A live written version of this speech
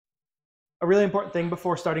A really important thing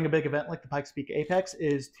before starting a big event like the Pikes Peak APEX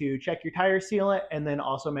is to check your tire sealant and then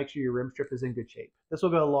also make sure your rim strip is in good shape. This will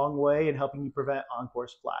go a long way in helping you prevent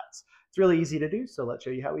on-course flats. It's really easy to do, so let's show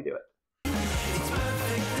you how we do it.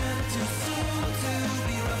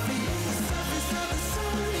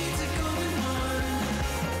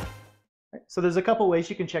 So there's a couple ways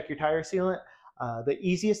you can check your tire sealant. The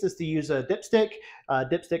easiest is to use a dipstick.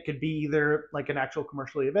 Dipstick could be either like an actual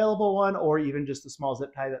commercially available one or even just a small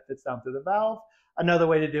zip tie that fits down through the valve. Another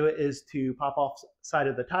way to do it is to pop off side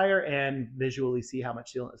of the tire and visually see how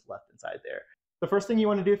much sealant is left inside there. The first thing you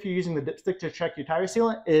want to do if you're using the dipstick to check your tire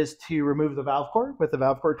sealant is to remove the valve core with the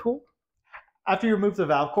valve core tool. After you remove the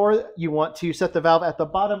valve core, you want to set the valve at the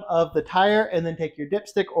bottom of the tire and then take your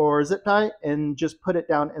dipstick or zip tie and just put it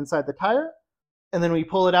down inside the tire. And then when you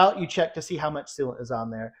pull it out, you check to see how much sealant is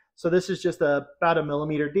on there. So this is just about 1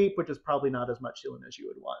 millimeter deep, which is probably not as much sealant as you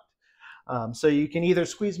would want. So you can either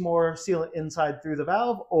squeeze more sealant inside through the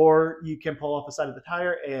valve, or you can pull off the side of the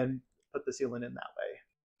tire and put the sealant in that way.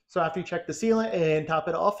 So after you check the sealant and top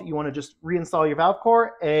it off, you want to just reinstall your valve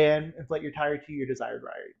core and inflate your tire to your desired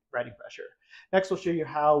riding pressure. Next, we'll show you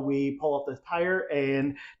how we pull off the tire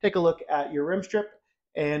and take a look at your rim strip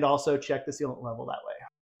and also check the sealant level that way.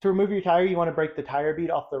 To remove your tire, you want to break the tire bead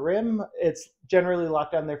off the rim. It's generally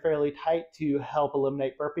locked down there fairly tight to help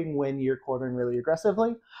eliminate burping when you're cornering really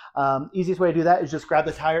aggressively. Easiest way to do that is just grab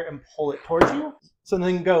the tire and pull it towards you. So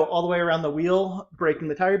then go all the way around the wheel, breaking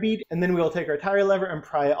the tire bead, and then we'll take our tire lever and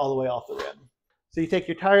pry it all the way off the rim. So you take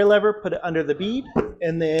your tire lever, put it under the bead,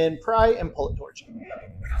 and then pry and pull it towards you.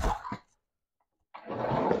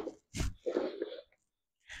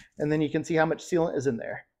 And then you can see how much sealant is in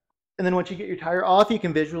there. And then once you get your tire off, you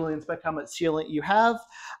can visually inspect how much sealant you have.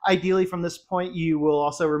 Ideally, from this point, you will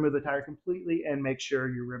also remove the tire completely and make sure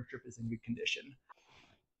your rim strip is in good condition.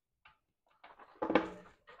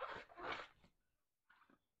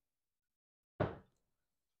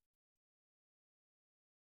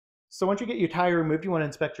 So once you get your tire removed, you want to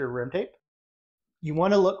inspect your rim tape. You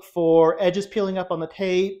want to look for edges peeling up on the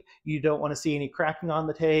tape. You don't want to see any cracking on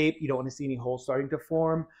the tape. You don't want to see any holes starting to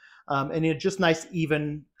form. And it's just nice,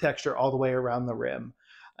 even texture all the way around the rim.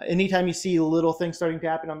 Anytime you see little things starting to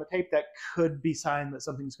happen on the tape, that could be a sign that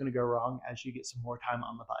something's going to go wrong as you get some more time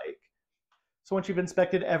on the bike. So once you've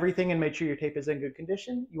inspected everything and made sure your tape is in good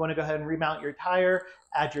condition, you want to go ahead and remount your tire,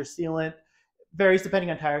 add your sealant. Varies depending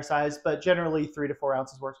on tire size, but generally 3 to 4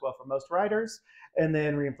 ounces works well for most riders, and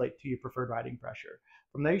then reinflate to your preferred riding pressure.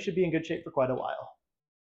 From there, you should be in good shape for quite a while.